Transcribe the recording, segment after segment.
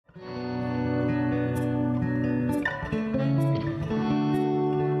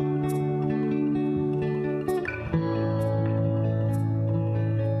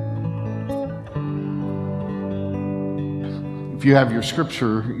If you have your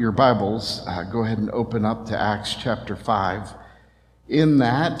scripture, your Bibles, go ahead and open up to Acts chapter 5. In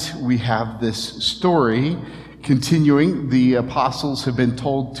that, we have this story continuing. The apostles have been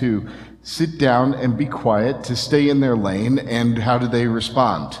told to sit down and be quiet, to stay in their lane, and how do they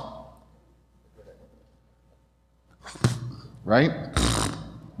respond? Right?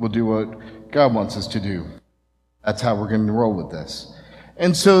 We'll do what God wants us to do. That's how we're going to roll with this.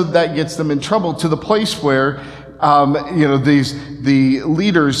 And so that gets them in trouble to the place where, the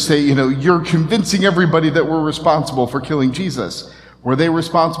leaders say, you're convincing everybody that we're responsible for killing Jesus. Were they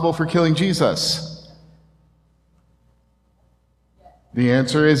responsible for killing Jesus? The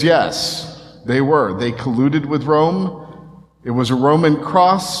answer is yes, they were. They colluded with Rome. It was a Roman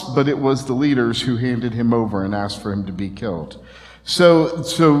cross, but it was the leaders who handed him over and asked for him to be killed. So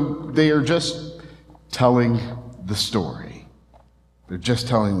they are just telling the story. They're just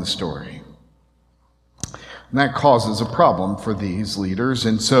telling the story. And that causes a problem for these leaders.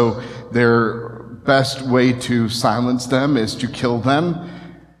 And so their best way to silence them is to kill them.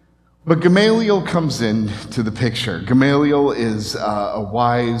 But Gamaliel comes into the picture. Gamaliel is a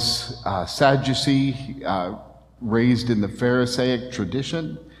wise Sadducee raised in the Pharisaic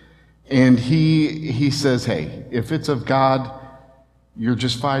tradition. And he says, hey, if it's of God, you're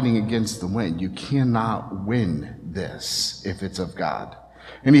just fighting against the wind. You cannot win this if it's of God.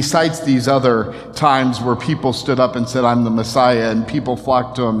 And he cites these other times where people stood up and said, I'm the Messiah, and people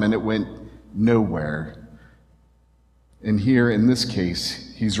flocked to him, and it went nowhere. And here, in this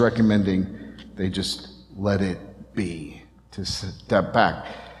case, he's recommending they just let it be, to step back.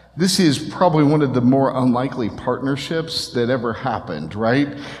 This is probably one of the more unlikely partnerships that ever happened,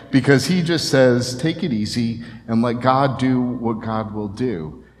 right? Because he just says, take it easy and let God do what God will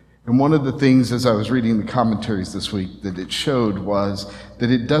do. And one of the things, as I was reading the commentaries this week, that it showed was that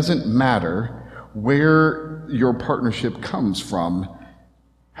it doesn't matter where your partnership comes from.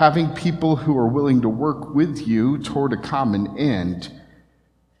 Having people who are willing to work with you toward a common end,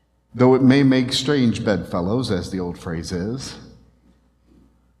 though it may make strange bedfellows, as the old phrase is,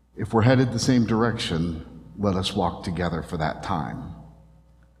 if we're headed the same direction, let us walk together for that time.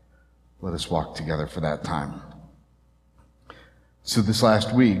 Let us walk together for that time. So this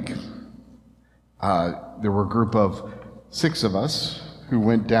last week, there were a group of 6 of us who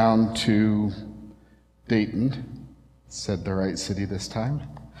went down to Dayton, said the right city this time,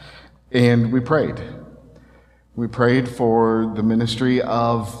 and we prayed. We prayed for the ministry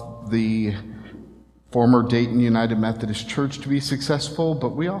of the former Dayton United Methodist Church to be successful,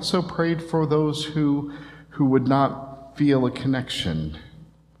 but we also prayed for those who would not feel a connection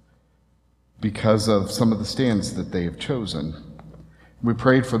because of some of the stands that they have chosen. We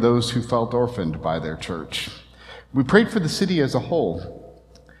prayed for those who felt orphaned by their church. We prayed for the city as a whole.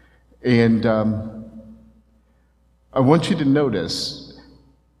 And I want you to notice,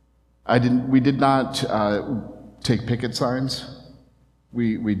 we did not take picket signs.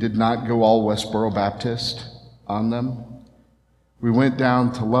 We did not go all Westboro Baptist on them. We went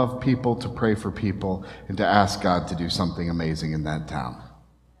down to love people, to pray for people, and to ask God to do something amazing in that town.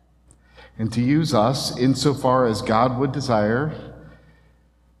 And to use us insofar as God would desire,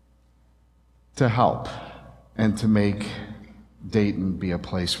 to help and to make Dayton be a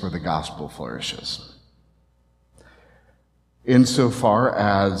place where the gospel flourishes. Insofar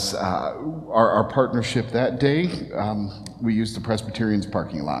as our partnership that day, we used the Presbyterians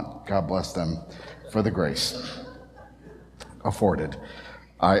parking lot. God bless them for the grace afforded.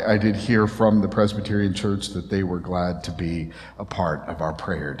 I did hear from the Presbyterian Church that they were glad to be a part of our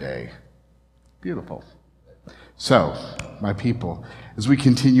prayer day. Beautiful. So, my people, as we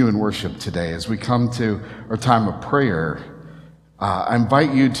continue in worship today, as we come to our time of prayer, I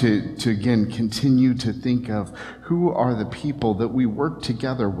invite you to again continue to think of who are the people that we work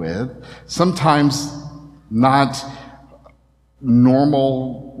together with, sometimes not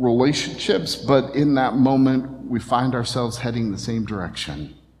normal relationships, but in that moment we find ourselves heading the same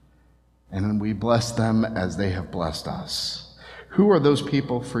direction, and we bless them as they have blessed us. Who are those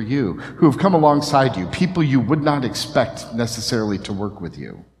people for you who have come alongside you, people you would not expect necessarily to work with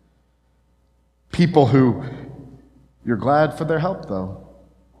you? People who you're glad for their help, though,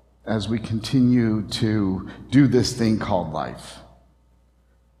 as we continue to do this thing called life.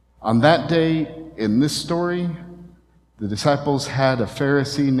 On that day, in this story, the disciples had a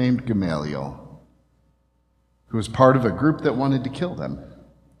Pharisee named Gamaliel, who was part of a group that wanted to kill them,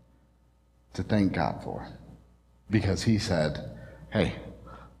 to thank God for, because he said, hey,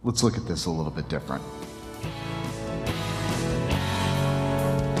 let's look at this a little bit different.